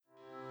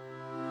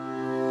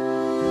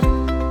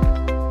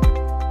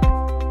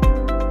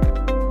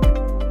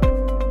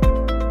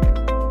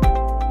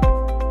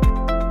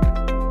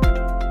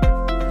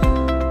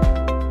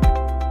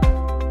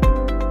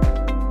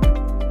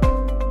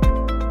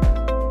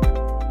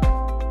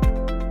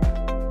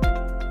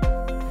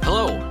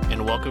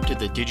welcome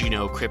to the Did You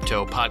Know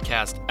Crypto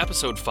Podcast,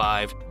 Episode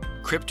 5,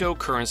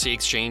 Cryptocurrency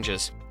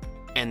Exchanges.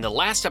 And the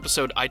last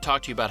episode, I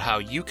talked to you about how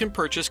you can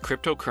purchase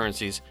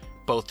cryptocurrencies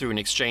both through an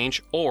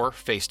exchange or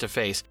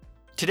face-to-face.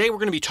 Today, we're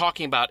going to be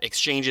talking about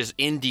exchanges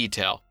in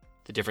detail,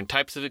 the different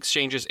types of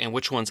exchanges, and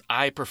which ones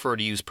I prefer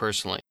to use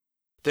personally.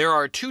 There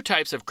are two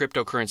types of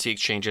cryptocurrency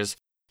exchanges,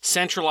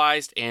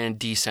 centralized and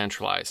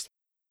decentralized.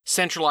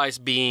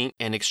 Centralized being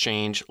an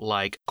exchange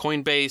like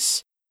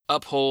Coinbase,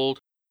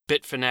 Uphold,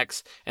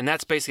 Bitfinex, and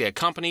that's basically a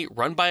company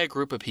run by a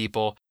group of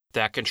people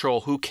that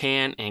control who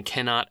can and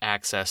cannot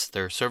access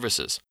their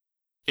services.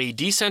 A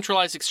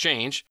decentralized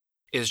exchange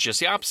is just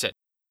the opposite.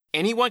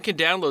 Anyone can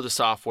download the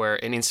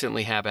software and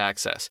instantly have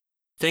access.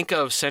 Think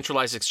of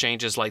centralized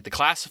exchanges like the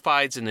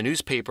classifieds in the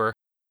newspaper.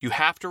 You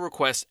have to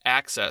request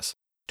access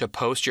to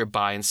post your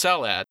buy and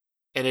sell ad,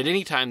 and at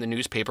any time the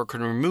newspaper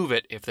can remove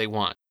it if they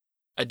want.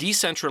 A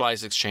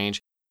decentralized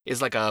exchange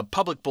is like a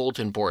public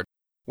bulletin board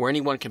where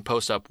anyone can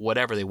post up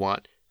whatever they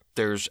want.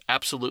 There's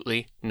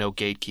absolutely no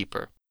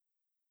gatekeeper.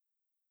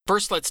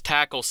 First, let's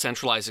tackle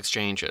centralized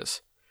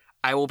exchanges.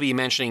 I will be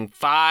mentioning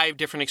 5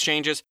 different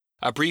exchanges,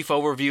 a brief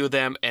overview of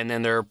them, and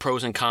then their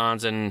pros and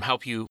cons, and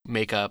help you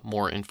make a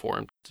more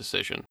informed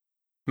decision.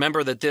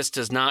 Remember that this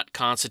does not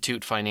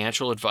constitute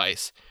financial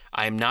advice.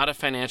 I am not a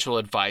financial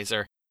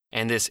advisor,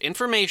 and this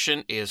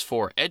information is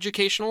for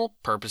educational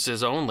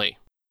purposes only.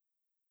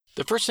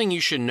 The first thing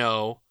you should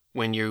know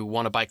when you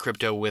want to buy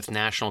crypto with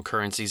national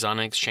currencies on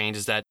an exchange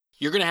is that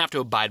you're going to have to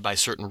abide by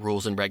certain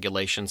rules and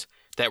regulations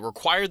that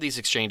require these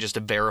exchanges to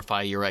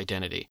verify your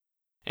identity.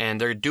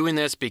 And they're doing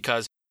this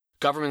because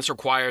governments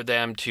require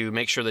them to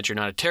make sure that you're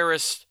not a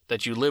terrorist,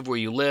 that you live where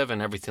you live,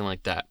 and everything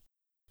like that.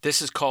 This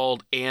is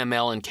called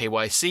AML and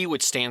KYC,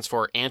 which stands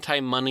for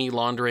Anti-Money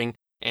Laundering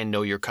and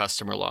Know Your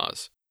Customer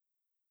laws.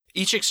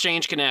 Each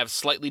exchange can have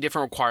slightly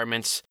different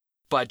requirements,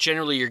 but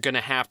generally you're going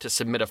to have to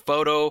submit a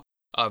photo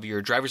of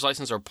your driver's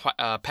license or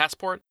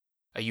passport,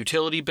 a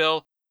utility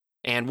bill,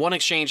 and one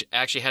exchange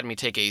actually had me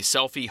take a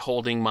selfie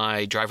holding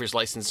my driver's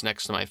license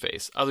next to my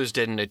face. Others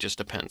didn't, it just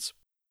depends.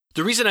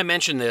 The reason I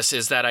mention this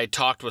is that I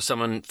talked with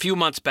someone a few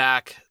months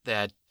back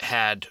that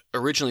had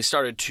originally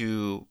started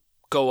to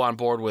go on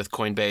board with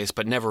Coinbase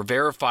but never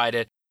verified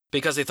it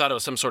because they thought it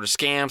was some sort of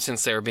scam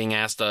since they were being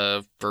asked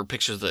for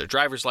pictures of their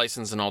driver's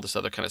license and all this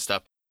other kind of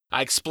stuff.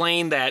 I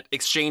explained that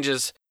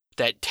exchanges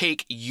that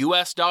take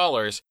US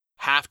dollars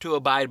have to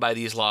abide by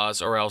these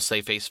laws or else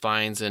they face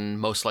fines and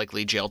most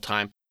likely jail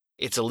time.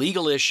 It's a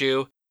legal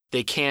issue.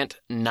 They can't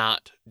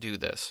not do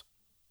this.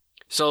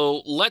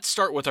 So let's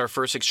start with our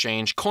first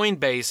exchange,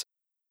 Coinbase,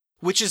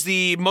 which is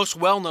the most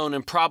well-known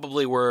and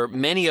probably where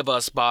many of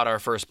us bought our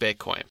first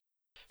Bitcoin.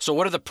 So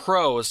what are the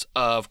pros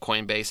of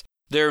Coinbase?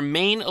 Their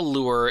main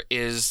allure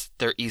is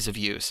their ease of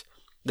use.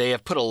 They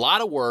have put a lot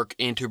of work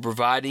into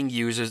providing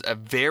users a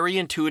very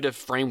intuitive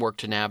framework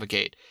to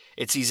navigate.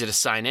 It's easy to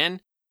sign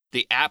in.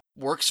 The app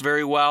works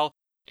very well.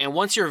 And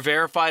once you're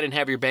verified and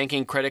have your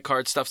banking credit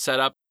card stuff set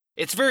up,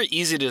 it's very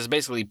easy to just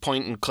basically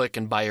point and click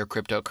and buy your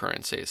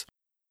cryptocurrencies.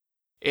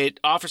 It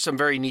offers some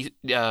very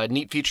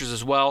neat features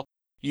as well.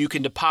 You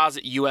can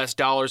deposit US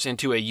dollars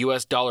into a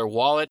US dollar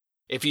wallet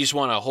if you just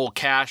want to hold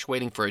cash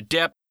waiting for a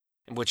dip,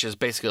 which is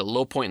basically a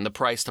low point in the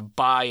price to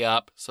buy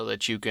up so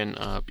that you can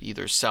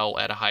either sell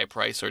at a high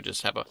price or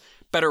just have a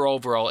better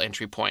overall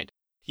entry point.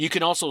 You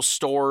can also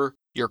store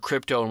your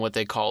crypto in what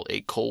they call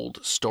a cold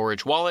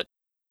storage wallet.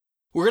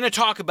 We're going to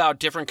talk about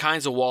different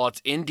kinds of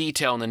wallets in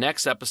detail in the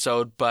next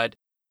episode, but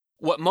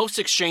what most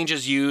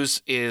exchanges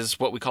use is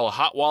what we call a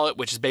hot wallet,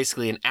 which is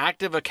basically an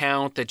active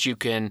account that you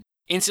can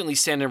instantly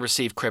send and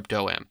receive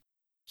crypto in.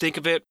 Think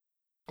of it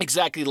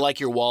exactly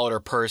like your wallet or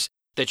purse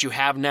that you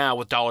have now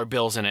with dollar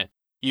bills in it.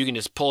 You can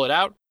just pull it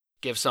out,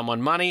 give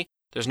someone money.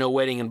 There's no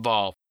waiting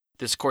involved.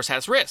 This, of course,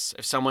 has risks.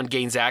 If someone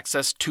gains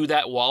access to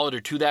that wallet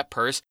or to that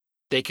purse,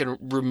 they can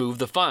remove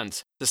the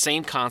funds. The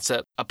same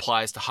concept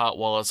applies to hot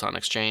wallets on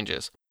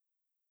exchanges.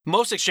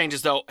 Most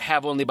exchanges, though,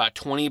 have only about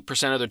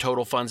 20% of their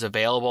total funds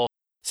available,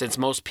 since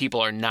most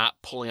people are not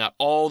pulling out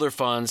all their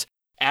funds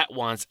at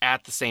once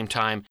at the same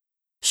time.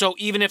 So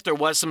even if there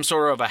was some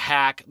sort of a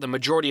hack, the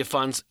majority of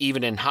funds,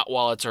 even in hot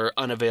wallets, are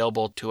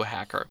unavailable to a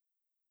hacker.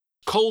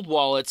 Cold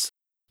wallets,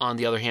 on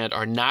the other hand,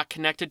 are not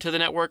connected to the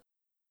network.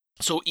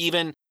 So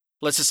even,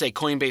 let's just say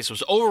Coinbase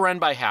was overrun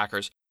by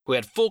hackers who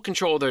had full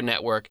control of their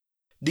network,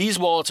 these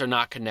wallets are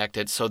not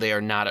connected, so they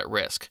are not at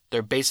risk.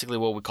 They're basically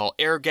what we call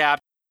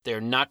air-gapped. They're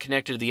not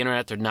connected to the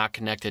internet. They're not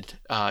connected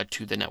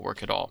to the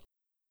network at all.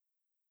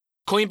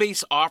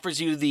 Coinbase offers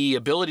you the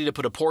ability to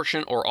put a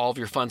portion or all of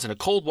your funds in a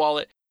cold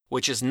wallet,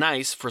 which is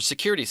nice for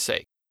security's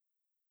sake.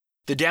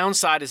 The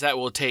downside is that it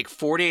will take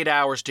 48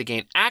 hours to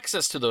gain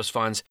access to those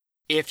funds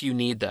if you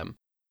need them.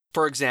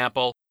 For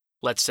example,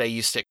 let's say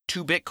you stick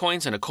 2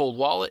 Bitcoins in a cold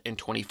wallet in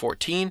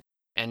 2014,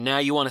 and now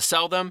you want to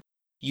sell them.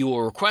 You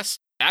will request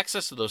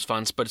access to those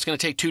funds, but it's going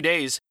to take 2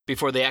 days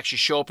before they actually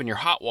show up in your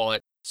hot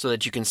wallet so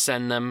that you can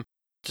send them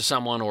to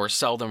someone or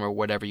sell them or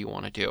whatever you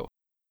want to do.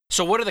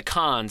 So what are the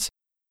cons?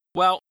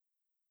 Well,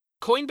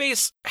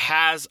 Coinbase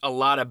has a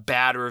lot of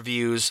bad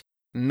reviews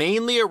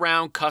mainly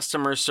around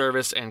customer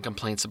service and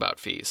complaints about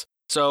fees.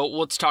 So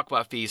let's talk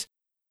about fees.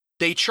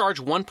 They charge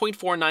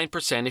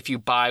 1.49% if you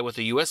buy with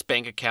a U.S.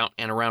 bank account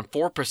and around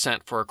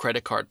 4% for a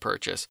credit card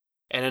purchase,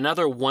 and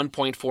another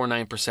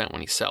 1.49%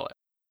 when you sell it.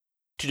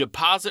 To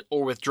deposit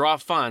or withdraw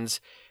funds,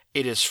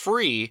 it is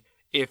free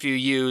if you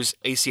use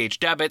ACH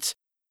debits,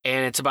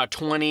 and it's about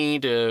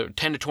 $10 to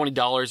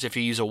 $20 if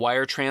you use a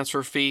wire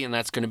transfer fee, and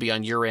that's going to be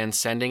on your end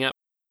sending it.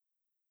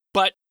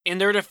 But in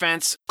their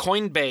defense,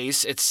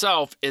 Coinbase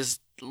itself is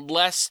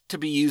less to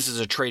be used as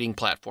a trading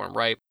platform,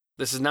 right?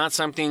 This is not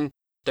something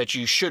that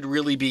you should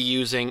really be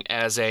using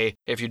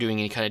if you're doing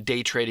any kind of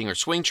day trading or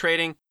swing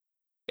trading.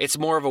 It's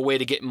more of a way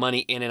to get money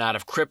in and out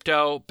of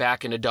crypto,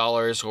 back into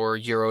dollars or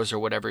euros or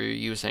whatever you're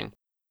using.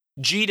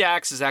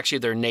 GDAX is actually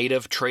their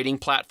native trading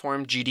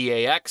platform,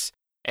 GDAX,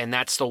 and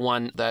that's the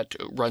one that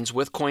runs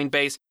with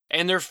Coinbase.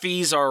 And their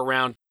fees are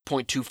around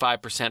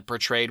 0.25% per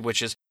trade,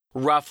 which is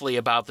roughly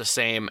about the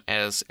same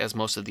as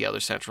most of the other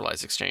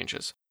centralized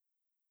exchanges.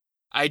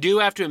 I do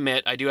have to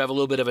admit, I do have a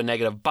little bit of a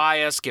negative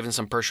bias given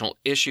some personal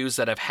issues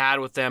that I've had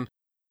with them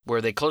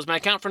where they closed my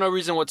account for no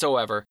reason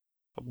whatsoever.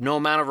 No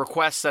amount of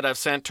requests that I've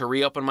sent to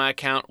reopen my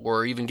account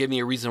or even give me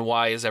a reason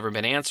why has ever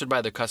been answered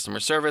by their customer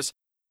service,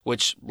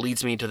 which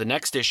leads me to the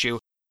next issue.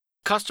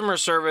 Customer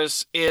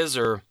service is,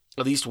 or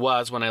at least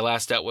was when I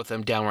last dealt with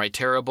them, downright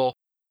terrible.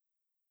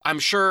 I'm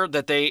sure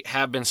that they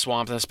have been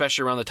swamped, and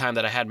especially around the time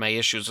that I had my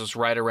issues was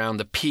right around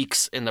the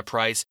peaks in the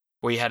price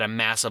where you had a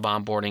massive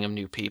onboarding of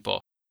new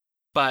people.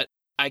 But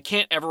I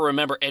can't ever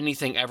remember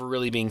anything ever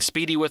really being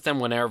speedy with them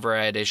whenever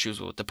I had issues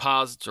with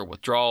deposits or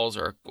withdrawals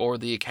or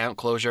the account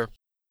closure.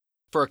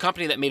 For a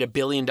company that made $1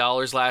 billion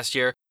last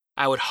year,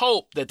 I would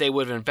hope that they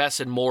would have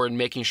invested more in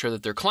making sure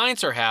that their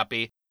clients are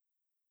happy.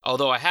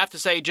 Although I have to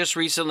say, just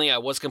recently I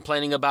was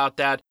complaining about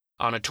that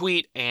on a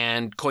tweet,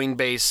 and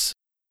Coinbase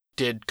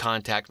did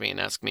contact me and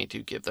ask me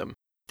to give them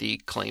the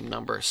claim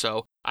number.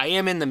 So I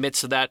am in the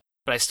midst of that,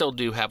 but I still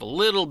do have a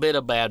little bit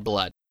of bad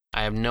blood.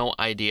 I have no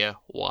idea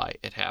why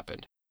it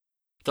happened.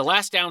 The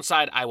last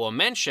downside I will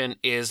mention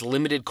is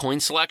limited coin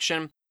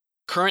selection.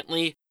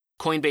 Currently,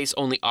 Coinbase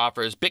only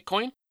offers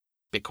Bitcoin,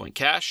 Bitcoin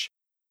Cash,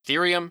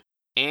 Ethereum,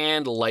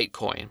 and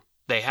Litecoin.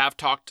 They have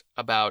talked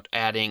about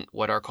adding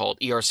what are called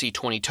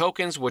ERC20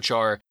 tokens, which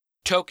are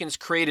tokens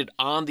created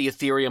on the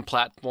Ethereum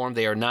platform.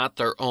 They are not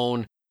their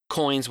own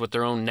coins with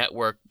their own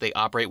network. They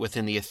operate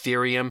within the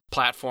Ethereum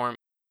platform,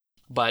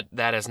 but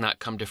that has not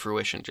come to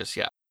fruition just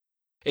yet.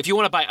 If you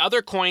want to buy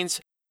other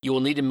coins, you will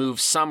need to move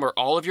some or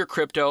all of your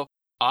crypto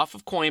off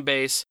of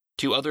Coinbase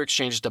to other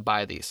exchanges to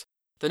buy these.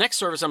 The next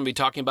service I'm going to be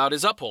talking about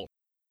is Uphold.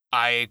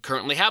 I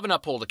currently have an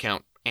Uphold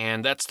account,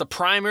 and that's the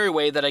primary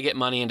way that I get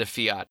money into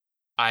fiat.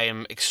 I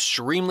am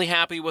extremely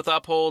happy with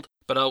Uphold,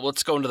 but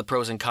let's go into the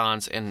pros and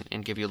cons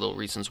and give you a little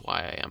reasons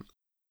why I am.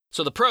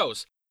 So the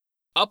pros.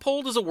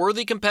 Uphold is a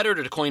worthy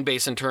competitor to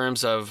Coinbase in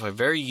terms of a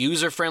very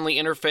user-friendly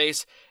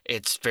interface.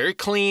 It's very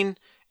clean,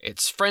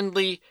 it's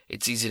friendly,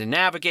 it's easy to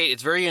navigate,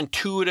 it's very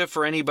intuitive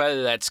for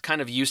anybody that's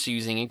kind of used to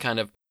using any kind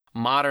of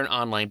modern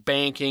online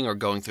banking or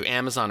going through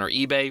Amazon or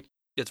eBay.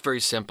 It's very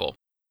simple.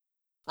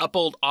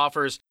 Uphold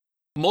offers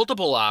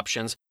multiple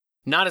options,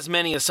 not as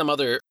many as some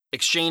other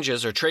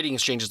exchanges or trading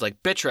exchanges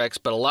like Bittrex,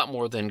 but a lot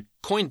more than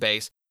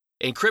Coinbase.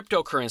 In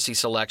cryptocurrency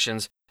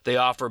selections, they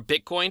offer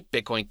Bitcoin,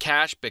 Bitcoin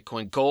Cash,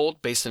 Bitcoin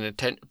Gold,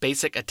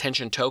 Basic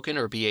Attention Token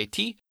or BAT,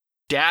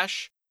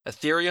 Dash,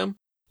 Ethereum,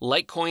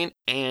 Litecoin,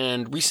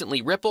 and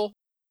recently Ripple.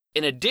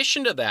 In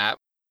addition to that,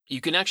 you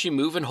can actually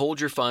move and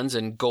hold your funds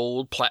in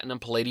gold, platinum,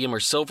 palladium,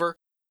 or silver,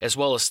 as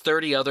well as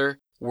 30 other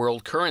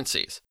world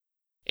currencies.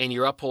 In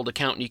your Uphold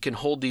account, you can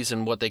hold these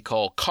in what they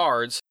call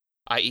cards,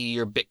 i.e.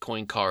 your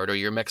Bitcoin card or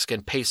your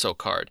Mexican peso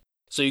card.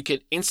 So you can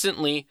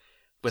instantly,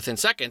 within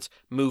seconds,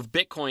 move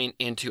Bitcoin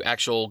into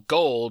actual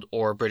gold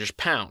or British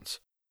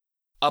pounds.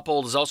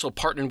 Uphold is also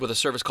partnered with a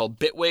service called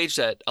Bitwage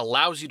that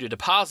allows you to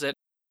deposit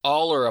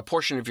all or a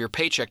portion of your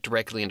paycheck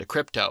directly into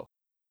crypto.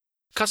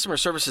 Customer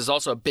service is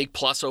also a big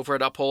plus over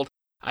at Uphold.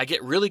 I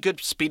get really good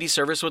speedy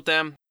service with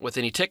them with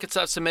any tickets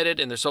I've submitted,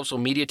 and their social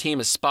media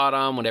team is spot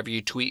on whenever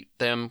you tweet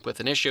them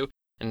with an issue.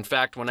 In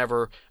fact,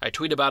 whenever I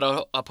tweet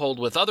about Uphold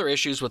with other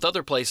issues with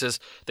other places,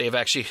 they have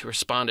actually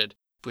responded,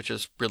 which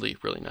is really,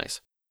 really nice.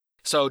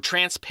 So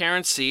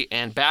transparency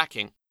and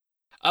backing.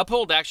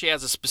 Uphold actually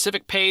has a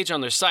specific page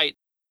on their site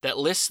that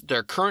lists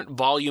their current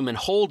volume and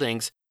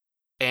holdings,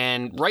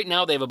 and right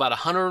now they have about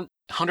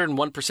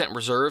 101%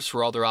 reserves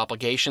for all their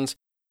obligations.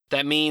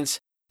 That means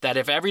that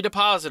if every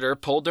depositor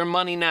pulled their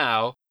money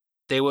now,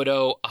 they would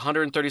owe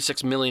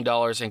 $136 million,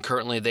 and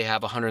currently they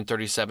have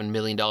 $137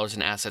 million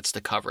in assets to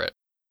cover it.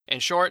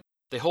 In short,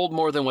 they hold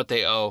more than what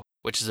they owe,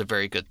 which is a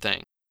very good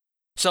thing.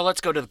 So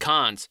let's go to the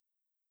cons.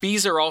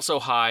 Fees are also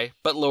high,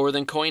 but lower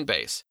than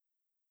Coinbase.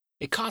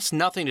 It costs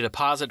nothing to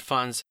deposit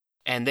funds,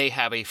 and they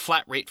have a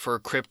flat rate for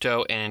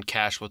crypto and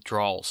cash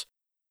withdrawals.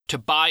 To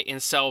buy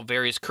and sell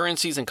various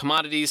currencies and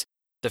commodities,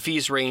 the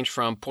fees range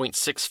from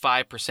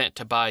 0.65%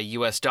 to buy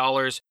US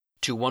dollars,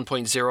 to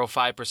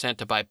 1.05%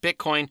 to buy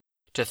Bitcoin,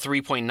 to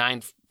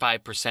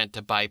 3.95%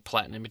 to buy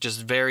platinum. It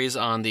just varies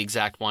on the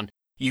exact one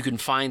You can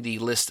find the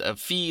list of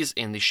fees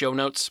in the show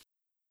notes.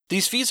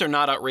 These fees are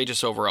not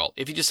outrageous overall.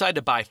 If you decide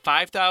to buy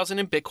 $5,000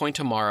 in Bitcoin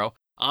tomorrow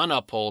on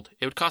Uphold,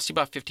 it would cost you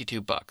about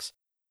 $52.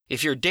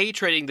 If you're day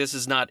trading, this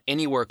is not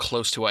anywhere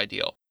close to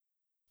ideal.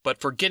 But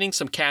for getting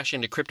some cash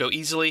into crypto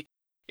easily,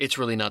 it's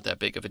really not that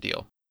big of a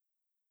deal.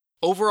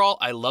 Overall,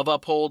 I love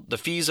Uphold. The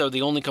fees are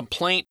the only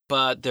complaint,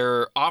 but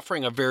they're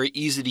offering a very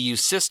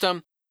easy-to-use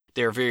system.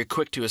 They're very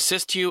quick to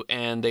assist you,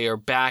 and they are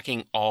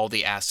backing all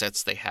the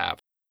assets they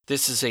have.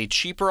 This is a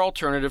cheaper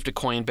alternative to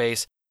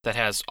Coinbase that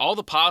has all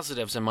the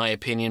positives, in my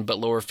opinion, but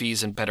lower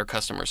fees and better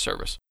customer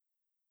service.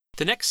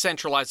 The next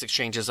centralized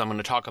exchanges I'm going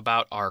to talk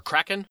about are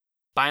Kraken,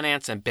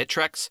 Binance, and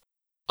Bittrex.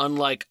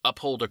 Unlike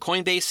Uphold or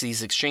Coinbase,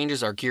 these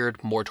exchanges are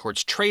geared more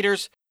towards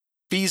traders.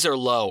 Fees are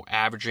low,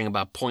 averaging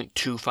about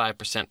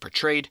 0.25% per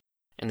trade,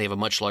 and they have a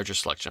much larger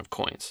selection of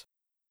coins.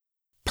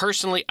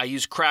 Personally, I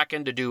use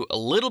Kraken to do a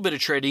little bit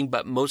of trading,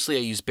 but mostly I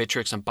use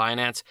Bittrex and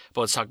Binance.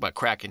 But let's talk about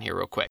Kraken here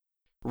real quick.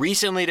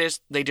 Recently,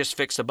 they just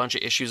fixed a bunch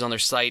of issues on their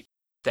site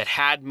that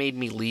had made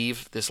me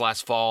leave this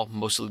last fall.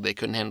 Mostly they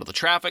couldn't handle the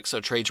traffic, so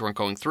trades weren't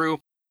going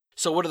through.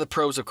 So what are the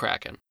pros of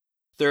Kraken?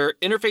 Their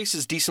interface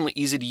is decently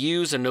easy to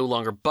use and no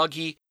longer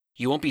buggy.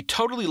 You won't be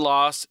totally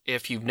lost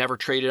if you've never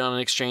traded on an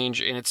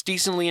exchange, and it's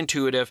decently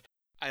intuitive.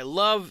 I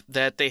love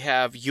that they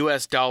have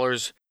US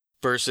dollars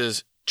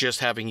versus just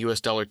having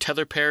US dollar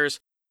tether pairs.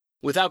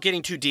 Without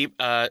getting too deep,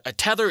 a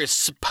tether is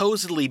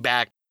supposedly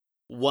backed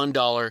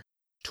 $1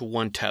 to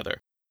one tether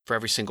for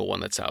every single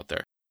one that's out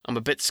there. I'm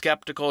a bit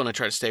skeptical, and I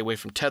try to stay away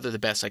from tether the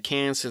best I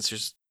can since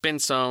there's been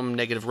some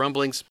negative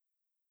rumblings,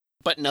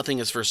 but nothing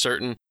is for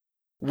certain.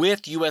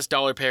 With US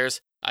dollar pairs,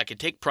 I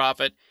could take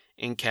profit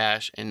in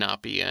cash and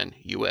not be in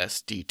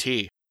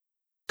USDT.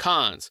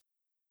 Cons.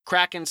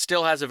 Kraken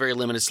still has a very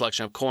limited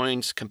selection of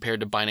coins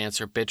compared to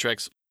Binance or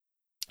Bittrex,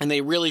 and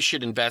they really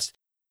should invest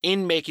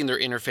in making their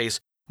interface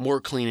more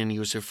clean and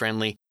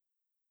user-friendly.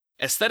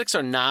 Aesthetics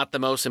are not the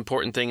most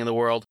important thing in the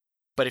world,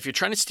 but if you're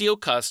trying to steal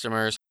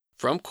customers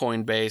from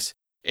Coinbase,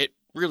 it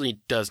really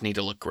does need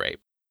to look great.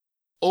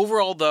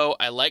 Overall, though,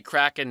 I like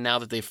Kraken now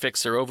that they've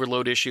fixed their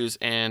overload issues,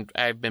 and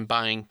I've been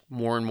buying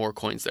more and more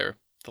coins there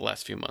the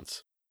last few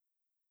months.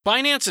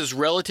 Binance is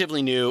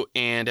relatively new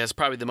and has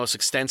probably the most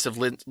extensive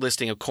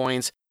listing of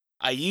coins.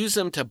 I use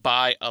them to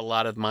buy a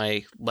lot of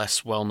my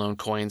less well-known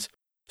coins.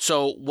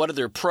 So what are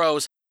their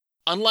pros?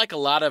 Unlike a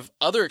lot of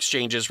other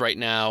exchanges right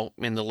now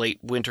in the late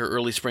winter,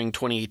 early spring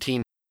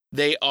 2018,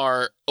 they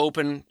are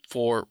open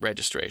for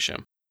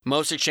registration.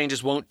 Most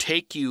exchanges won't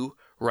take you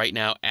right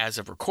now as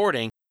of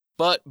recording,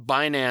 but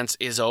Binance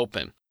is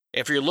open.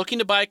 If you're looking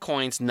to buy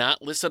coins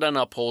not listed on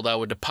Uphold, I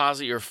would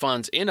deposit your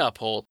funds in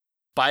Uphold,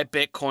 buy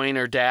Bitcoin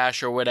or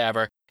Dash or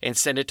whatever, and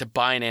send it to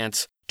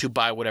Binance to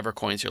buy whatever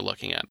coins you're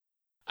looking at.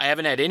 I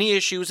haven't had any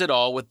issues at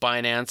all with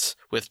Binance,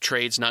 with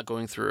trades not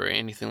going through or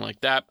anything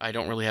like that. I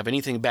don't really have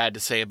anything bad to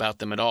say about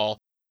them at all.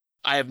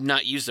 I have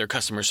not used their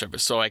customer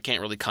service, so I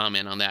can't really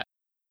comment on that.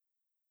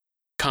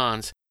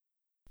 Cons.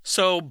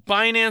 So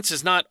Binance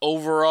is not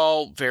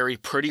overall very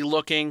pretty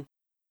looking,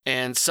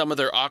 and some of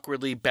their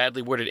awkwardly,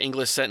 badly worded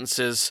English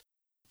sentences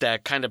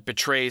that kind of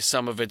betray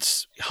some of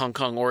its Hong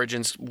Kong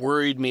origins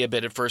worried me a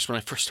bit at first when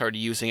I first started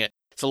using it.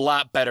 It's a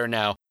lot better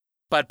now.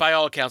 But by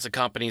all accounts, the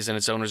companies and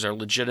its owners are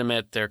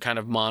legitimate. They're kind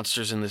of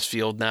monsters in this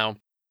field now.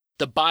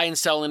 The buy and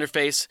sell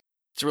interface,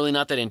 it's really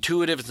not that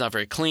intuitive. It's not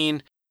very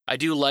clean. I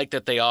do like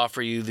that they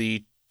offer you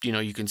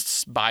you can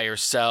buy or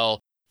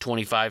sell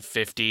 25,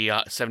 50,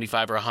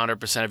 75, or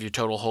 100% of your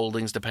total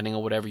holdings, depending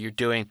on whatever you're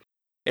doing.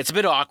 It's a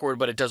bit awkward,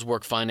 but it does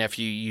work fine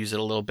after you use it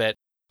a little bit.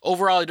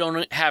 Overall, I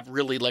don't have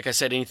really, like I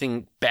said,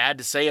 anything bad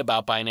to say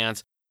about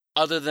Binance,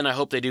 other than I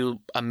hope they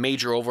do a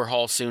major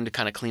overhaul soon to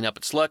kind of clean up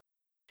its look.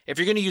 If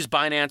you're going to use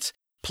Binance,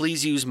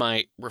 please use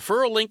my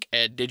referral link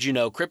at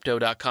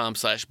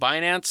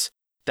didyouknowcrypto.com/Binance.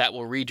 That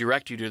will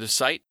redirect you to the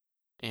site.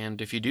 And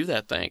if you do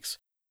that, thanks.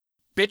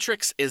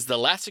 Bittrex is the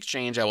last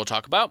exchange I will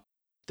talk about.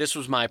 This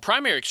was my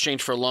primary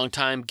exchange for a long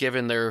time,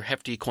 given their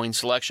hefty coin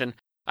selection.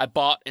 I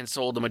bought and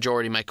sold the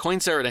majority of my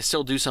coins there, and I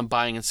still do some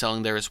buying and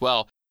selling there as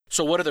well.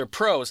 So what are their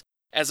pros?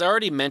 As I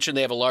already mentioned,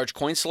 they have a large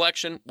coin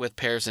selection with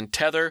pairs in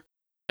Tether,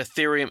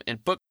 Ethereum, and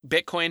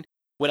Bitcoin.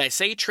 When I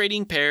say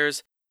trading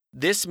pairs,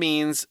 this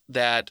means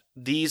that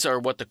these are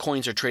what the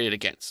coins are traded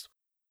against.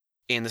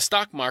 In the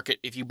stock market,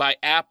 if you buy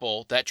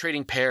Apple, that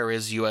trading pair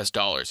is US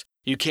dollars.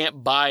 You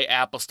can't buy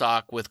Apple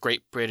stock with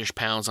Great British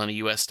pounds on a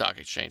US stock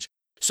exchange.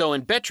 So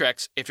in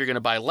Bittrex, if you're going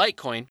to buy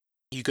Litecoin,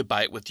 you could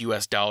buy it with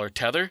US dollar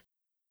Tether,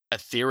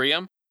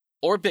 Ethereum,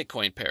 or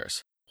Bitcoin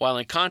pairs. While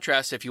in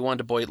contrast, if you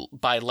wanted to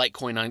buy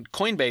Litecoin on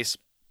Coinbase,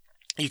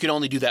 you can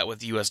only do that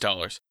with US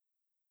dollars.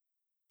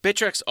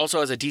 Bittrex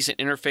also has a decent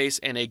interface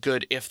and a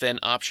good if-then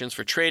options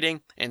for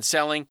trading and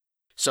selling.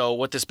 So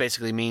what this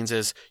basically means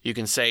is you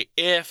can say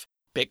if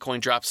Bitcoin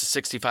drops to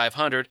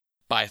 6,500,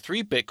 buy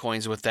 3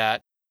 Bitcoins with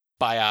that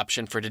buy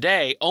option for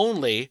today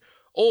only,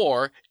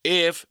 or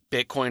if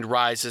Bitcoin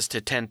rises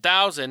to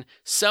 10,000,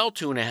 sell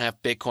 2.5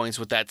 Bitcoins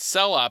with that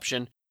sell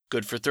option,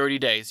 good for 30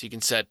 days. You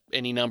can set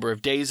any number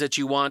of days that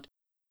you want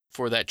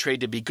for that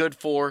trade to be good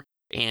for,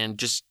 and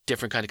just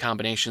different kind of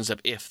combinations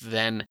of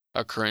if-then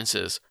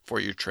occurrences for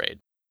your trade.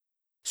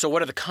 So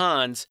what are the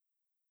cons?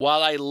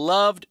 While I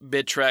loved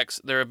Bittrex,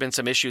 there have been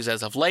some issues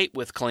as of late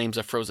with claims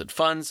of frozen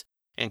funds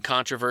and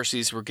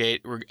controversies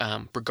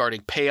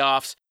regarding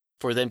payoffs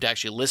for them to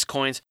actually list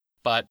coins.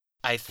 But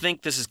I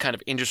think this is kind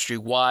of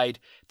industry-wide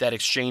that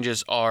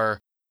exchanges are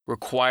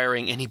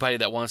requiring anybody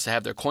that wants to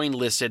have their coin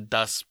listed,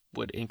 thus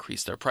would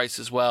increase their price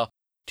as well,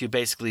 to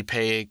basically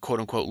pay a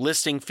quote-unquote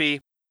listing fee,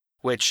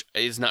 which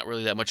is not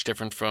really that much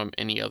different from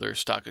any other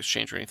stock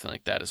exchange or anything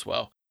like that as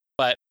well.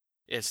 But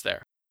it's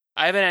there.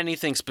 I haven't had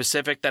anything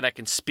specific that I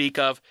can speak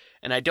of,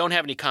 and I don't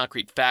have any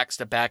concrete facts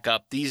to back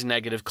up these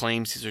negative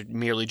claims. These are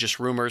merely just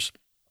rumors,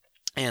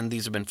 and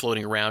these have been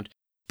floating around.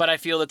 But I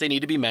feel that they need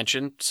to be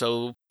mentioned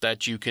so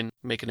that you can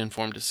make an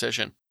informed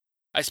decision.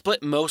 I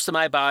split most of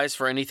my buys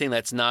for anything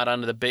that's not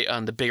on the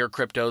bigger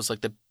cryptos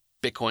like the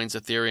Bitcoins,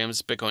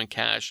 Ethereums, Bitcoin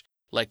Cash,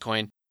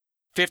 Litecoin,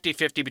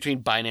 50-50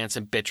 between Binance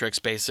and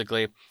Bittrex,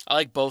 basically. I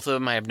like both of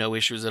them. I have no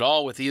issues at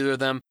all with either of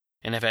them,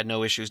 and have had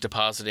no issues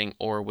depositing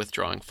or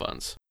withdrawing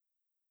funds.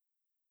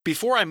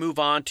 Before I move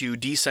on to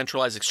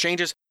decentralized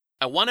exchanges,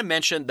 I want to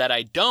mention that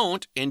I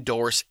don't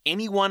endorse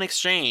any one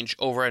exchange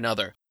over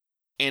another,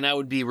 and I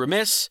would be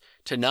remiss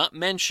to not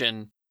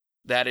mention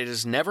that it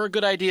is never a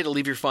good idea to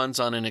leave your funds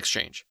on an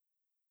exchange.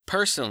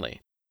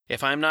 Personally,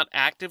 if I'm not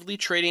actively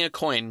trading a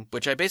coin,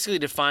 which I basically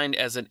define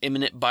as an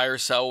imminent buy or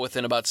sell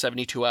within about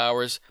 72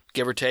 hours,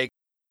 give or take,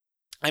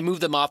 I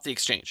move them off the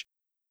exchange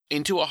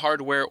into a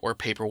hardware or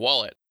paper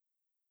wallet.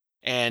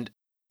 And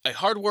a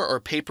hardware or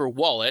paper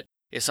wallet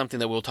is something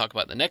that we'll talk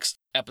about in the next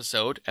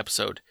episode,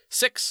 episode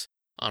 6,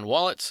 on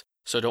wallets,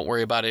 so don't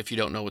worry about it if you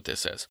don't know what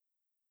this is.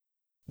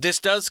 This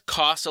does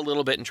cost a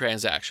little bit in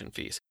transaction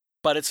fees,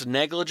 but it's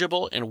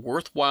negligible and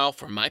worthwhile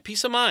for my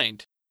peace of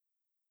mind.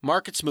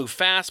 Markets move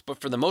fast, but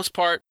for the most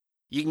part,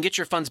 you can get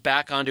your funds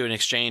back onto an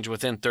exchange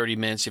within 30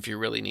 minutes if you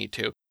really need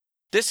to.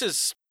 This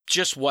is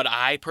just what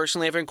I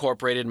personally have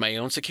incorporated in my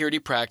own security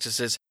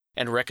practices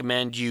and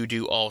recommend you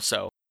do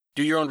also.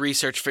 Do your own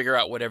research, figure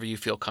out whatever you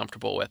feel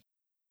comfortable with.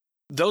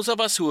 Those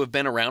of us who have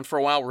been around for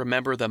a while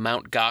remember the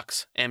Mt.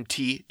 Gox,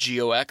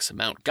 MTGOX,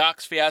 Mt.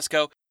 Gox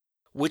fiasco,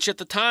 which at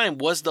the time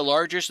was the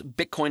largest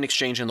Bitcoin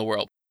exchange in the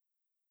world.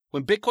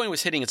 When Bitcoin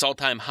was hitting its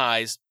all-time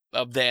highs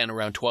of then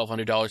around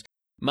 $1,200,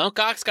 Mt.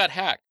 Gox got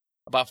hacked.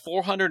 About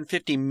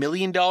 $450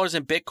 million in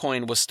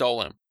Bitcoin was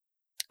stolen.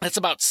 That's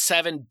about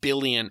 $7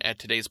 billion at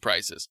today's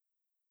prices.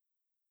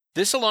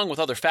 This, along with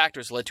other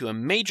factors, led to a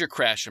major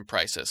crash in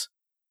prices.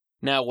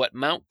 Now, what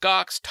Mt.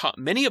 Gox taught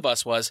many of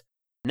us was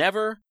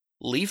never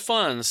leave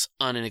funds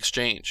on an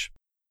exchange.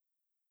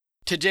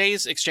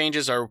 Today's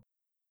exchanges are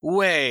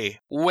way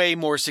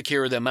more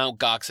secure than Mt.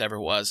 Gox ever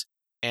was,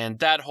 and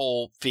that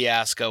whole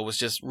fiasco was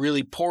just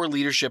really poor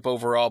leadership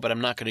overall, but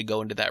I'm not going to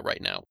go into that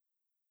right now.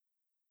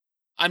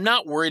 I'm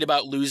not worried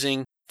about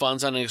losing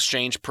funds on an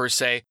exchange per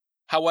se.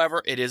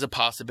 However, it is a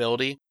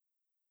possibility.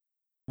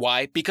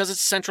 Why? Because it's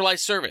a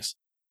centralized service.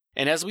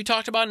 And as we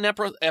talked about in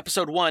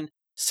episode 1,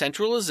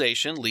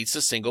 centralization leads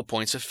to single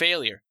points of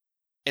failure.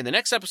 In the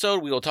next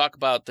episode, we will talk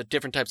about the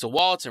different types of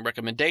wallets and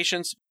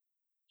recommendations.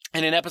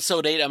 And in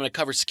episode 8, I'm going to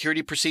cover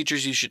security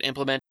procedures you should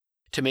implement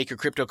to make your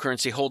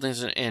cryptocurrency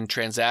holdings and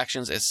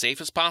transactions as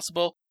safe as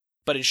possible.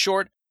 But in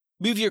short,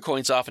 move your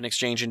coins off an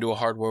exchange into a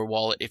hardware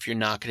wallet if you're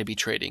not going to be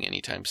trading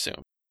anytime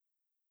soon.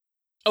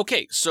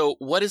 Okay, so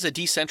what is a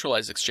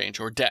decentralized exchange,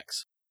 or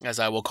DEX, as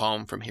I will call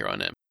them from here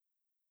on in?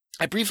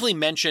 I briefly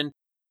mentioned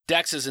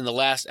DEXs in the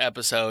last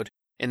episode,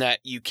 in that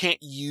you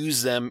can't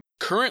use them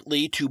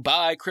currently to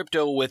buy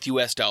crypto with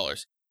US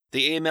dollars.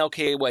 The AML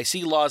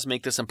KYC laws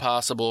make this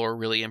impossible or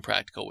really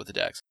impractical with a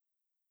DEX.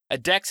 A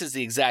DEX is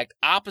the exact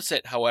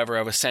opposite, however,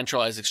 of a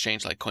centralized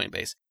exchange like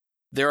Coinbase.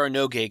 There are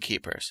no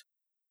gatekeepers.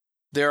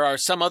 There are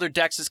some other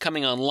DEXs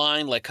coming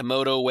online like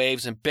Komodo,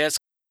 Waves, and Bisq,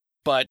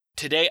 but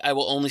today I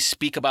will only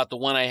speak about the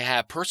one I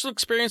have personal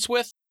experience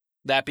with,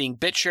 that being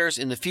BitShares.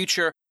 In the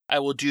future, I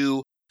will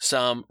do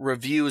some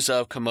reviews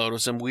of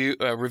Komodos and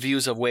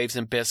reviews of Waves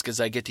and Bisq as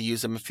I get to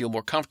use them and feel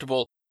more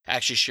comfortable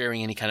actually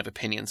sharing any kind of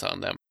opinions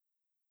on them.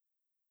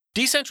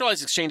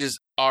 Decentralized exchanges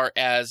are,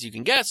 as you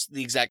can guess,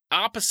 the exact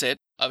opposite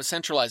of a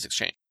centralized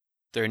exchange.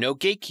 There are no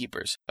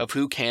gatekeepers of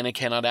who can and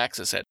cannot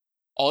access it.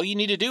 All you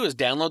need to do is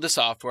download the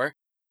software,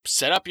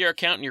 set up your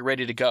account, and you're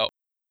ready to go.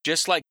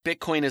 Just like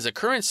Bitcoin is a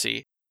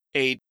currency,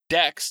 a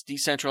DEX,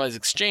 decentralized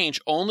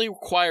exchange, only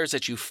requires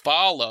that you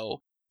follow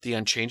the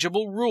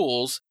unchangeable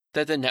rules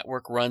that the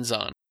network runs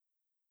on.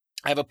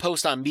 I have a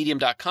post on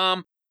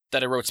medium.com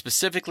that I wrote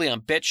specifically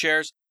on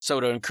BitShares, so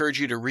I would encourage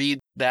you to read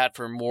that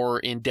for more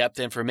in-depth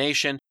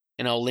information,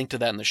 and I'll link to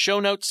that in the show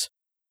notes.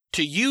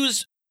 To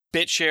use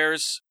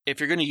BitShares, if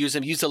you're going to use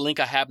them, use the link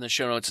I have in the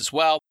show notes as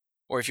well,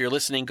 or if you're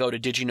listening, go to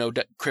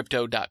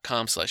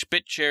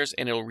digiknowcrypto.com/BitShares,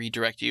 and it'll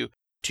redirect you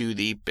to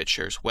the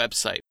BitShares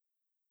website.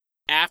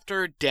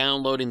 After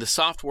downloading the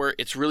software,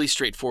 it's really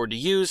straightforward to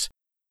use.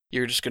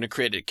 You're just going to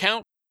create an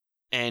account,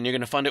 and you're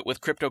going to fund it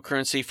with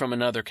cryptocurrency from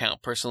another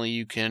account. Personally,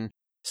 you can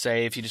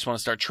say if you just want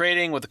to start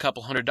trading with a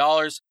couple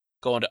 $100,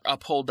 go into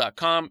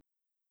uphold.com,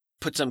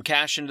 put some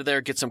cash into there,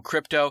 get some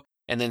crypto,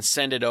 and then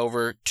send it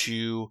over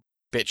to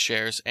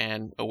BitShares,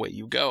 and away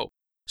you go.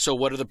 So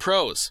what are the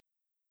pros?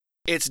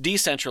 It's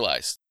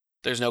decentralized.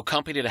 There's no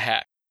company to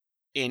hack.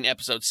 In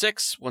episode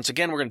 6, once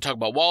again, we're going to talk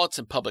about wallets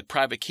and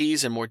public-private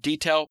keys in more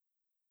detail.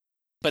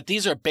 But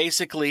these are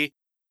basically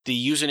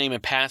the username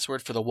and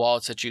password for the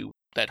wallets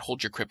that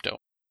hold your crypto.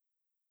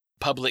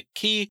 Public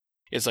key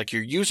is like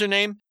your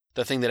username,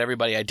 the thing that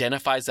everybody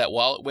identifies that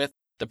wallet with.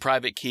 The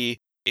private key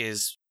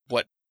is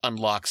what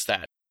unlocks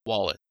that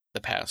wallet,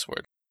 the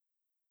password.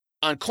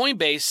 On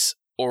Coinbase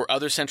or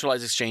other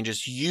centralized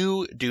exchanges,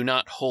 you do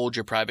not hold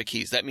your private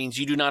keys. That means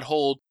you do not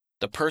hold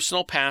the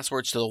personal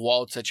passwords to the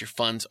wallets that your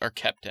funds are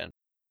kept in.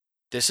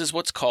 This is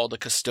what's called a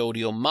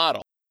custodial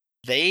model.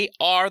 They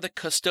are the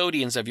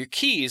custodians of your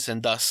keys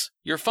and thus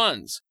your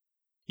funds.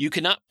 You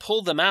cannot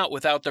pull them out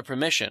without their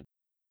permission.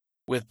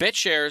 With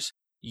BitShares,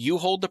 you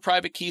hold the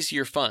private keys to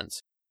your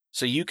funds,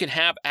 so you can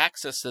have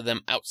access to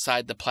them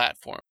outside the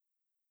platform.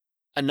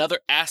 Another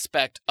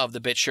aspect of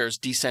the BitShares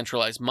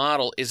decentralized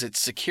model is its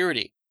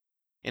security.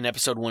 In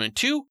episode 1 and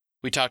 2,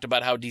 we talked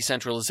about how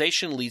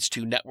decentralization leads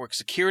to network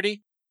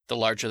security. The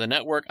larger the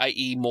network,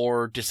 i.e.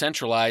 more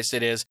decentralized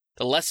it is,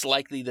 the less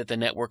likely that the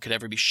network could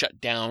ever be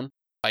shut down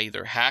by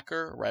either a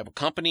hacker, a rival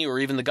company, or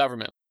even the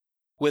government.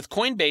 With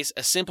Coinbase,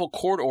 a simple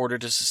court order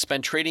to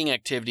suspend trading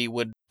activity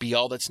would be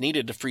all that's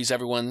needed to freeze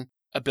everyone's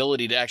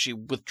ability to actually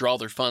withdraw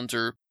their funds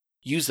or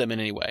use them in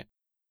any way.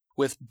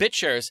 With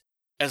BitShares,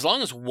 as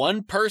long as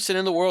one person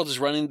in the world is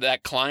running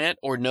that client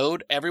or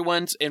node,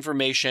 everyone's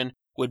information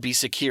would be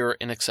secure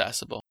and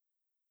accessible.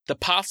 The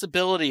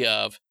possibility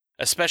of,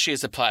 especially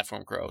as the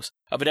platform grows,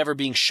 of it ever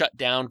being shut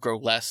down grow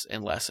less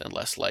and less and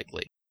less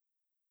likely.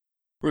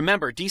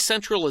 Remember,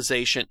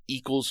 decentralization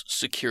equals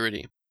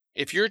security.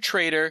 If you're a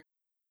trader,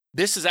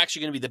 this is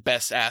actually going to be the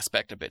best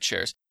aspect of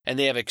BitShares, and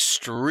they have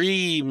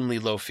extremely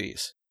low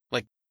fees,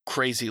 like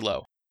crazy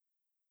low.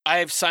 I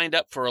have signed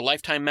up for a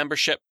lifetime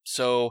membership,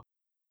 so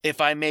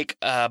if I make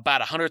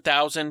about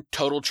 100,000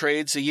 total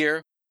trades a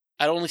year,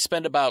 I'd only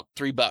spend about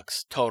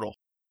 $3 total.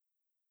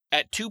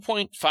 At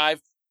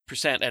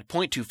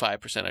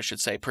 0.25%, I should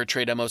say, per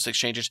trade on most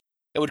exchanges,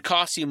 it would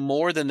cost you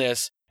more than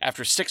this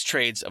after 6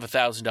 trades of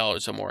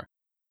 $1,000 or more.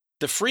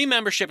 The free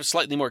membership is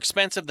slightly more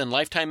expensive than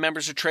lifetime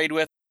members are trade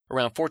with,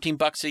 around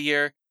 $14 a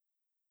year,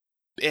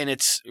 and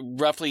it's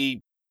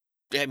roughly,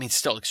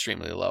 still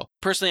extremely low.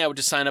 Personally, I would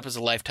just sign up as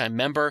a lifetime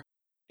member.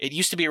 It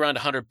used to be around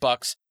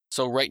 $100,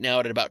 so right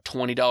now at about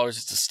 $20,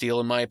 it's a steal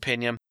in my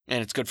opinion,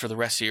 and it's good for the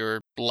rest of your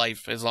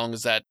life as long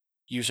as that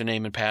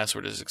username and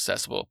password is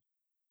accessible.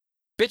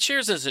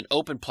 BitShares is an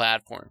open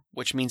platform,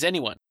 which means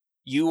anyone,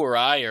 you or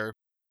I or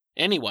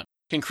anyone,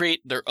 can create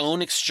their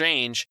own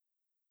exchange.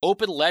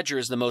 OpenLedger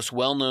is the most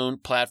well-known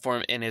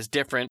platform and is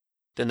different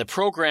than the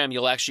program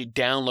you'll actually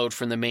download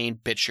from the main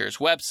BitShares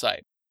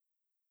website.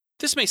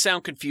 This may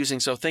sound confusing,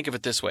 so think of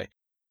it this way.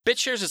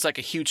 BitShares is like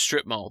a huge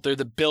strip mall. They're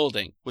the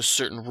building with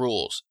certain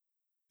rules.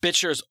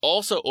 BitShares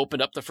also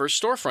opened up the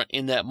first storefront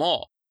in that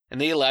mall,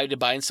 and they allow you to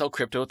buy and sell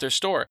crypto at their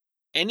store.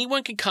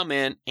 Anyone can come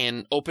in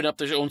and open up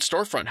their own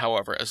storefront,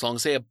 however, as long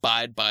as they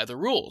abide by the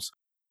rules.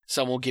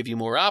 Some will give you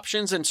more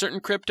options in certain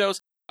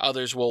cryptos.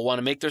 Others will want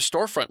to make their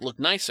storefront look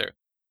nicer.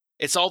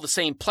 It's all the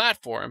same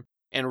platform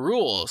and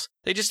rules.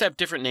 They just have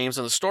different names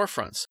on the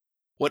storefronts.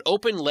 What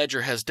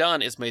OpenLedger has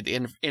done is made the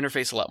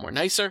interface a lot more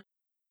nicer.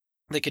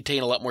 They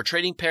contain a lot more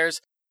trading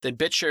pairs than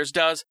BitShares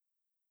does.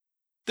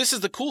 This is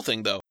the cool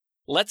thing, though.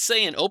 Let's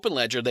say in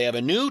OpenLedger they have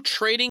a new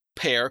trading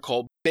pair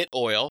called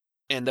BitOil,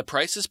 and the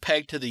price is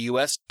pegged to the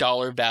US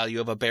dollar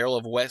value of a barrel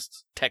of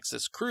West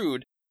Texas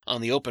crude on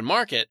the open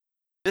market.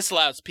 This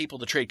allows people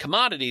to trade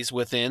commodities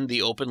within the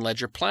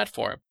OpenLedger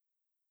platform.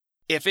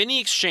 If any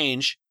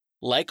exchange,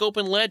 like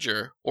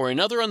OpenLedger or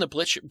another on the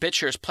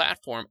BitShares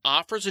platform,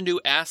 offers a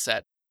new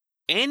asset,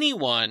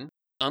 anyone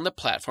on the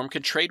platform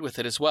can trade with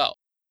it as well,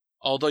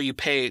 although you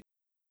pay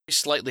a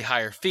slightly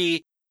higher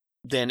fee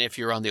than if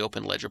you're on the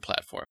OpenLedger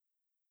platform.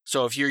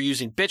 So if you're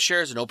using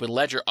BitShares and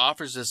OpenLedger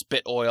offers this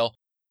BitOil,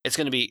 it's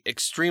going to be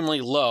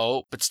extremely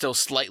low, but still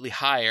slightly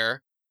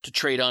higher to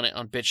trade on it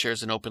on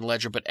BitShares and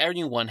OpenLedger, but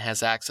anyone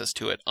has access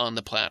to it on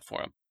the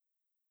platform.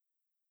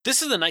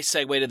 This is a nice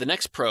segue to the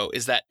next pro,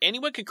 is that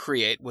anyone can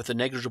create, with a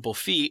negligible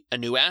fee, a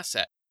new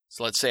asset.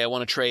 So let's say I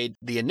want to trade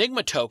the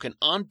Enigma token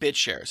on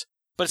BitShares,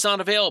 but it's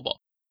not available.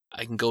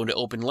 I can go into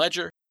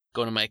OpenLedger,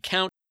 go into my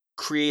account,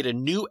 create a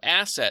new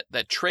asset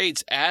that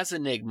trades as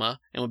Enigma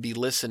and would be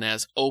listed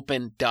as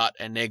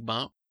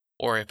open.enigma,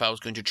 or if I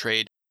was going to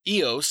trade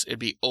EOS, it'd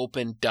be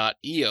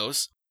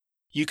open.eos.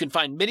 You can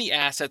find many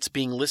assets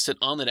being listed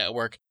on the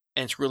network,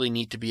 and it's really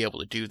neat to be able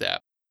to do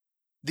that.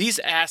 These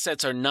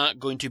assets are not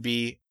going to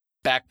be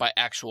backed by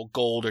actual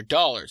gold or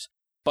dollars,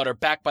 but are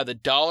backed by the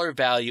dollar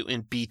value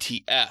in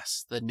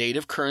BTS, the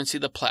native currency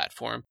of the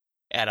platform,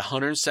 at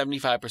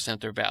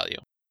 175% their value.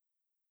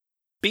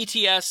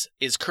 BTS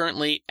is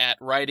currently at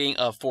writing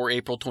of for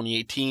April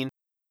 2018,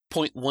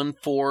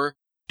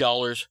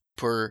 $0.14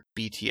 per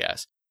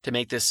BTS. To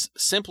make this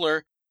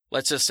simpler,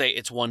 let's just say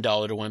it's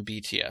 $1 to 1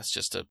 BTS,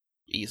 just to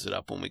ease it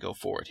up when we go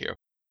forward here.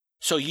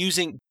 So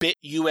using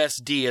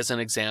BitUSD as an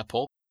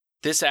example,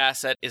 this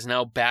asset is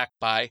now backed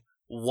by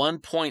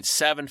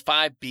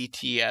 1.75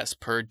 BTS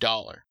per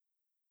dollar.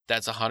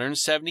 That's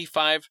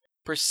 175%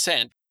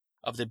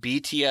 of the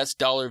BTS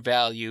dollar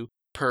value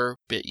per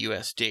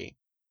BitUSD.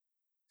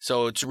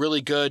 So it's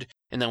really good.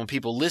 And then when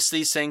people list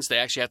these things, they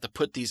actually have to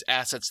put these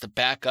assets to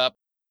back up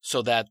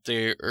so that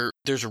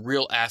there's a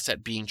real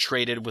asset being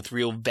traded with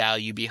real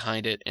value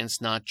behind it, and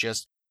it's not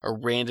just a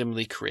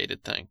randomly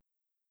created thing.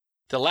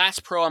 The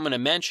last pro I'm going to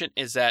mention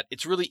is that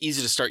it's really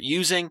easy to start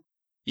using.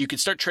 You can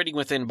start trading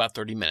within about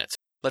 30 minutes.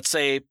 Let's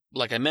say,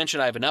 like I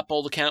mentioned, I have an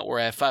Uphold account where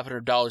I have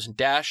 $500 in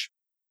Dash.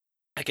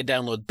 I can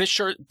download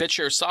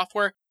BitShares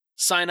software,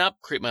 sign up,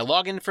 create my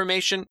login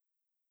information,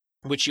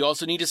 which you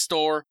also need to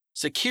store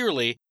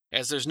securely,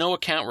 as there's no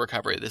account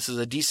recovery. This is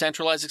a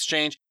decentralized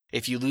exchange.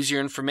 If you lose your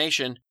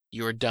information,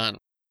 you're done.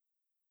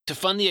 To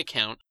fund the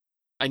account,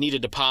 I need to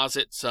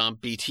deposit some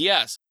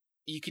BTS.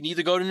 You can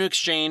either go to an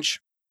exchange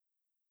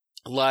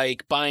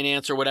like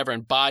Binance or whatever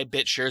and buy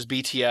BitShares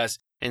BTS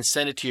and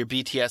send it to your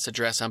BTS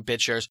address on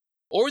BitShares.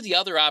 Or the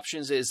other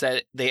options is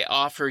that they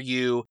offer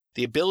you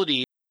the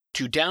ability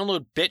to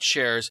download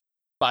BitShares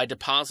by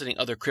depositing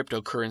other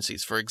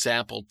cryptocurrencies, for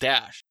example,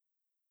 Dash.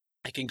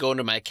 I can go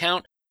into my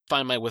account,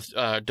 find my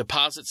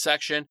deposit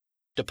section,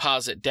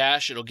 deposit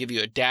Dash. It'll give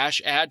you a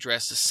Dash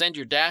address to send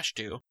your Dash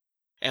to.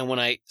 And when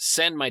I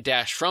send my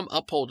Dash from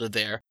Uphold to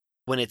there,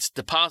 when it's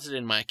deposited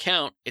in my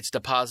account, it's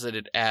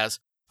deposited as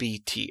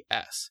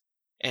BTS.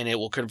 And it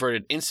will convert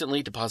it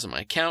instantly, deposit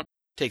my account.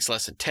 Takes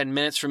less than 10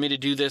 minutes for me to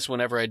do this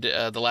whenever I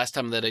did, the last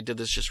time that I did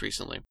this just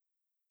recently.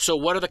 So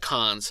what are the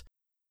cons?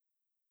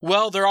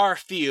 Well, there are a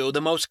few.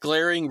 The most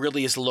glaring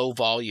really is low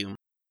volume.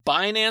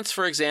 Binance,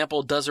 for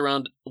example, does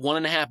around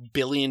 $1.5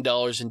 billion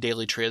in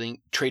daily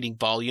trading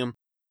volume.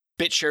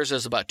 BitShares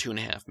does about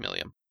 $2.5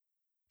 million.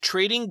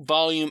 Trading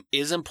volume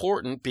is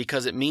important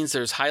because it means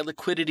there's high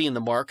liquidity in the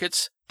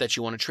markets that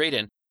you want to trade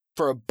in.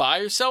 For a buy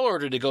or sell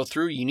order to go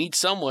through, you need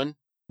someone,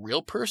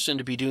 real person,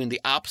 to be doing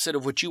the opposite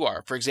of what you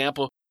are. For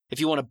example, if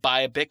you want to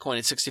buy a Bitcoin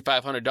at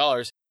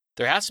 $6,500,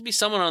 there has to be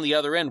someone on the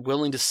other end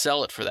willing to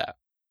sell it for that.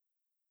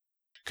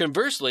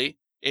 Conversely,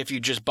 if you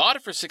just bought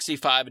it for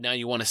 $65 and now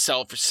you want to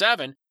sell it for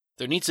 $7,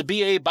 there needs to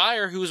be a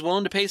buyer who is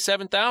willing to pay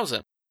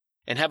 $7,000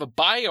 and have a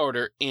buy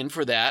order in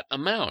for that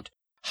amount.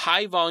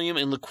 High volume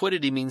and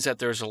liquidity means that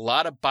there's a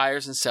lot of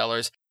buyers and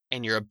sellers,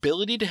 and your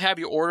ability to have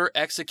your order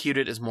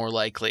executed is more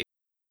likely.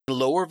 In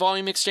lower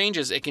volume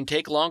exchanges, it can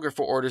take longer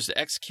for orders to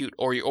execute,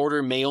 or your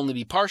order may only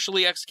be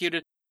partially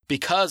executed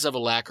because of a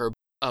lack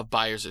of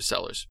buyers or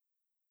sellers.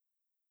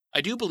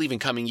 I do believe in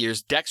coming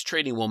years, DEX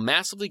trading will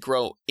massively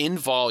grow in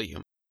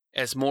volume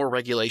as more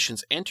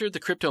regulations enter the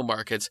crypto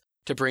markets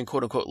to bring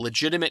quote-unquote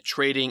legitimate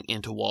trading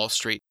into Wall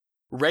Street.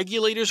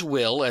 Regulators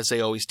will, as they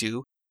always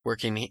do,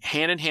 working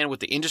hand in hand with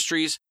the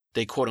industries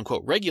they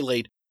quote-unquote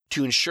regulate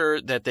to ensure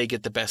that they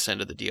get the best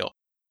end of the deal.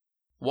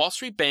 Wall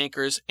Street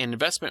bankers and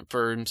investment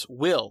firms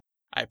will,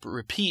 I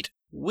repeat,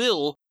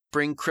 will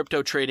bring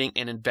crypto trading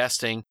and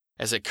investing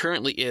as it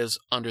currently is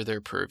under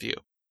their purview.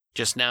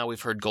 Just now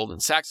we've heard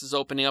Goldman Sachs is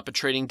opening up a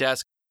trading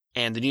desk,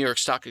 and the New York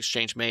Stock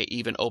Exchange may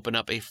even open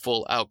up a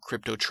full-out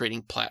crypto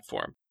trading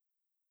platform.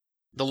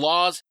 The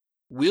laws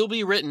will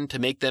be written to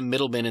make them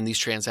middlemen in these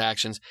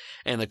transactions,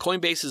 and the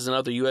Coinbases and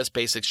other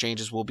US-based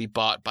exchanges will be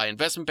bought by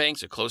investment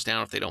banks or closed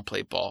down if they don't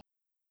play ball.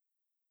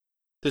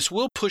 This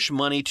will push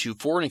money to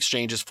foreign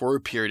exchanges for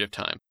a period of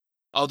time.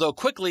 Although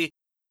quickly,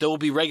 there will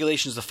be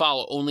regulations to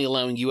follow only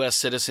allowing US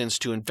citizens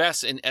to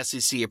invest in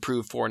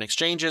SEC-approved foreign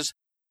exchanges.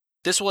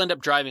 This will end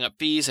up driving up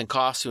fees and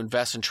costs to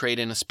invest and trade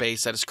in a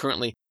space that is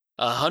currently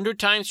 100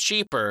 times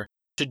cheaper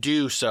to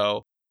do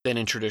so than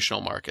in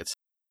traditional markets.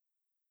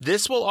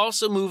 This will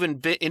also move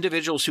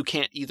individuals who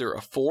can't either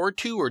afford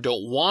to or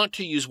don't want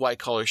to use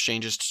white-collar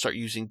exchanges to start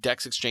using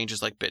DEX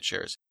exchanges like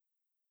BitShares.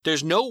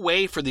 There's no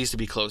way for these to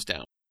be closed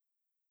down.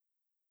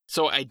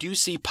 So I do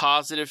see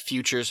positive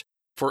futures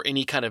for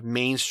any kind of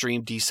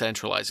mainstream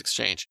decentralized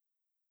exchange.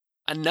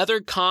 Another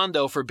con,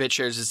 though, for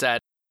BitShares is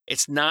that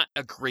it's not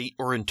a great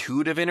or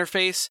intuitive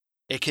interface.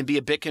 It can be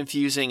a bit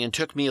confusing and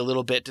took me a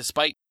little bit,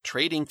 despite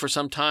trading for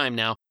some time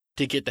now,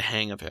 to get the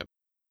hang of it.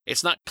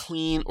 It's not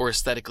clean or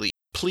aesthetically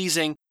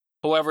pleasing.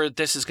 However,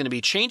 this is going to be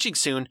changing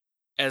soon,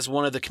 as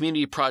one of the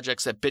community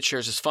projects that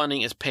BitShares is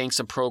funding is paying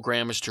some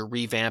programmers to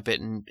revamp it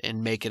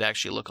and make it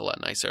actually look a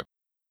lot nicer.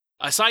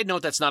 A side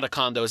note that's not a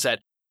con, though, is that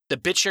the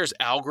BitShares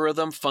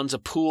algorithm funds a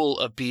pool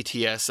of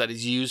BTS that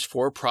is used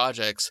for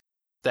projects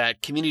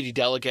that community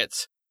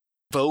delegates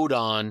vote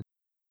on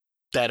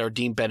that are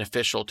deemed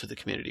beneficial to the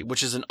community,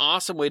 which is an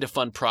awesome way to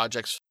fund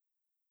projects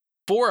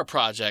for a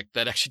project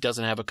that actually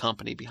doesn't have a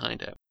company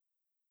behind it.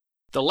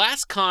 The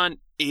last con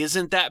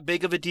isn't that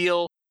big of a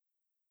deal,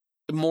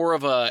 more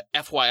of a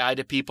FYI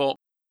to people.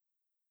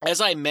 As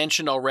I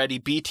mentioned already,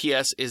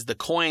 BTS is the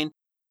coin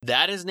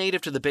that is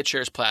native to the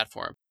BitShares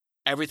platform.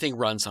 Everything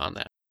runs on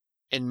that.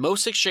 In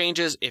most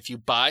exchanges, if you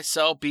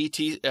sell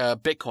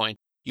Bitcoin,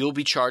 you'll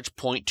be charged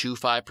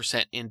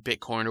 0.25% in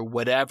Bitcoin or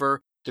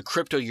whatever the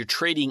crypto you're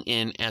trading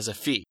in as a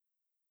fee.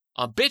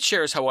 On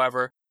BitShares,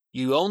 however,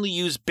 you only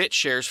use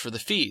BitShares for the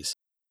fees.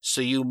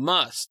 So you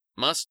must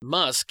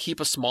keep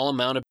a small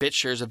amount of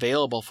BitShares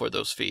available for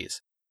those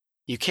fees.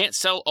 You can't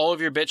sell all of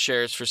your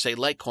BitShares for, say,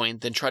 Litecoin,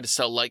 then try to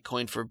sell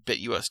Litecoin for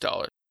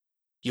BitUSD.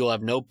 You'll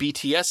have no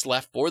BTS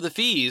left for the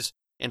fees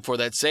and for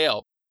that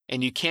sale.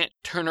 And you can't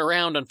turn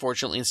around,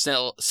 unfortunately, and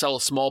sell a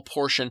small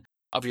portion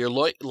of your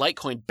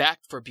Litecoin back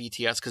for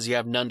BTS because you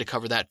have none to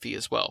cover that fee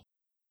as well.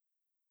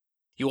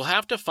 You will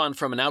have to fund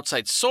from an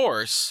outside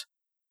source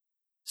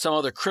some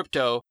other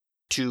crypto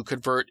to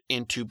convert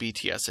into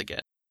BTS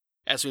again.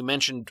 As we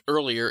mentioned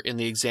earlier in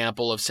the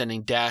example of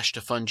sending Dash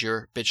to fund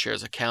your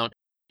BitShares account,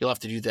 you'll have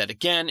to do that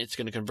again. It's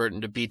going to convert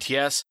into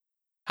BTS.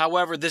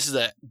 However, this is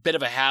a bit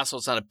of a hassle.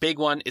 It's not a big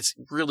one. It's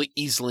really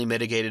easily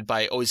mitigated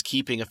by always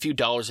keeping a few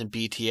dollars in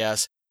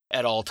BTS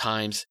at all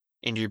times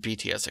in your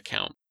BTS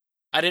account.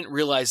 I didn't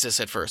realize this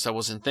at first. I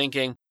wasn't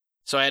thinking.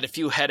 So I had a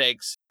few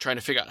headaches trying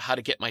to figure out how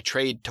to get my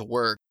trade to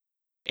work.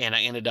 And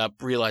I ended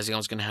up realizing I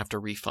was going to have to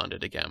refund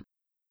it again.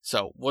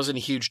 So wasn't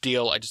a huge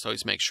deal. I just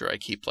always make sure I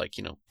keep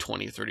 $20 or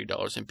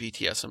 $30 in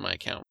BTS in my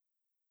account.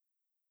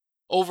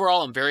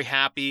 Overall, I'm very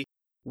happy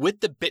with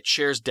the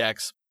BitShares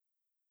DEX.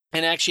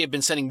 And actually, I've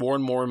been sending more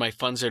and more of my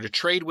funds there to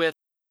trade with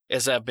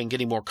as I've been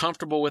getting more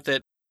comfortable with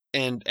it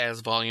and as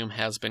volume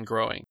has been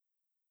growing.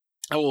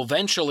 I will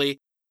eventually,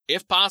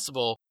 if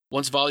possible,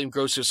 once volume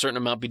grows to a certain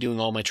amount, be doing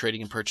all my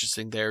trading and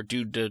purchasing there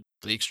due to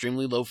the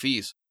extremely low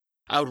fees.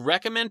 I would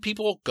recommend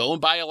people go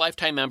and buy a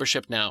lifetime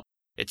membership now.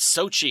 It's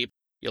so cheap.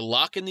 You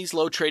lock in these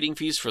low trading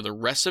fees for the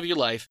rest of your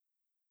life.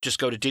 Just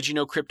go to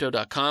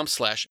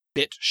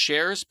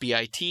digiknowcrypto.com/BitShares,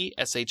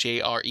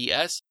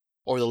 BITSHARES,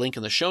 or the link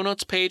in the show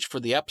notes page for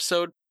the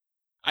episode.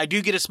 I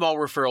do get a small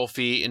referral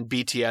fee in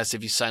BTS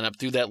if you sign up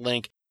through that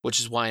link, which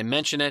is why I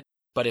mention it.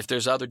 But if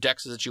there's other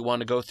DEXs that you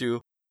want to go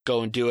through,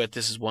 go and do it.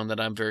 This is one that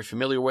I'm very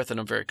familiar with and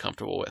I'm very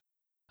comfortable with.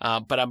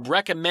 But I'm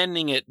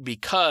recommending it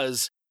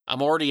because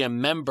I'm already a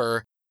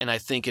member and I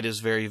think it is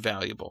very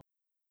valuable.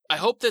 I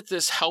hope that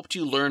this helped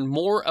you learn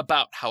more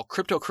about how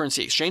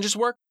cryptocurrency exchanges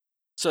work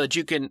so that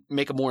you can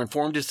make a more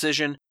informed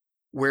decision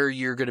where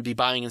you're going to be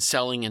buying and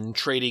selling and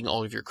trading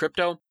all of your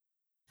crypto.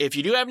 If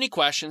you do have any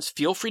questions,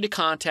 feel free to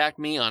contact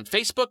me on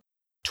Facebook,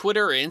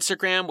 Twitter, or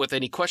Instagram with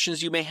any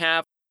questions you may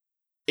have.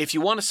 If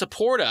you want to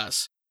support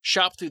us,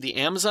 shop through the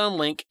Amazon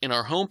link in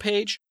our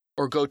homepage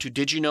or go to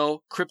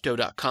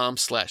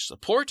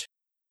digiknowcrypto.com/support.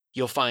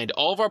 You'll find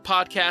all of our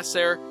podcasts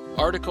there,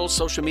 articles,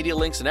 social media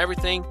links, and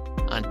everything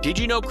on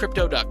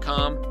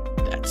digiknowcrypto.com.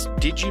 That's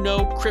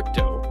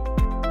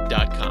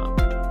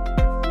digiknowcrypto.com.